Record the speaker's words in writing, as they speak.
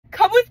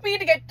asked me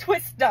to get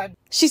twists done.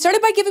 She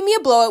started by giving me a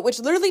blowout, which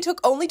literally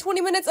took only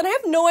 20 minutes, and I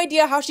have no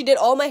idea how she did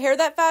all my hair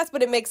that fast,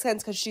 but it makes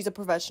sense because she's a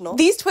professional.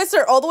 These twists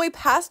are all the way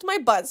past my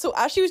butt, so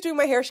as she was doing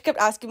my hair, she kept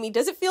asking me,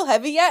 does it feel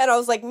heavy yet? And I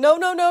was like, no,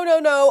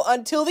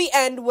 until the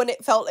end when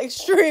it felt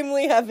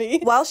extremely heavy.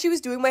 While she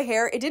was doing my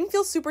hair, it didn't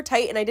feel super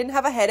tight, and I didn't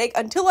have a headache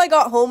until I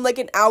got home like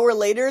an hour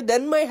later.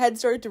 Then my head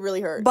started to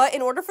really hurt. But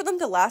in order for them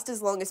to last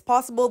as long as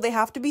possible, they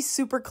have to be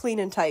super clean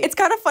and tight. It's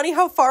kind of funny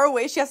how far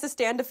away she has to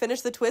stand to finish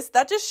the twist.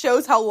 That just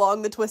shows how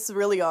long the twists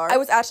really are. I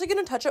was actually going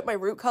to touch up my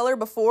root color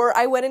before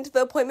I went into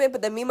the appointment,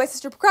 but then me and my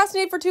sister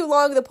procrastinated for too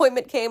long. The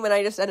appointment came and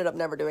I just ended up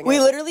never doing it. We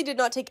literally did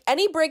not take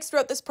any breaks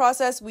throughout this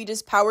process. We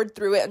just powered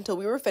through it until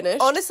we were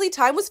finished. Honestly,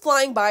 time was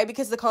flying by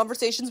because the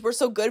conversations were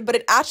so good, but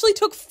it actually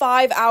took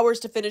 5 hours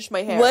to finish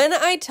my hair. When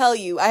I tell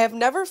you, I have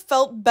never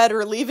felt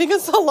better leaving a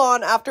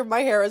salon after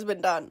my hair has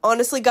been done.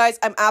 Honestly, guys,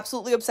 I'm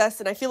absolutely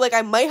obsessed and I feel like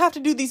I might have to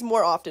do these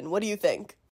more often. What do you think?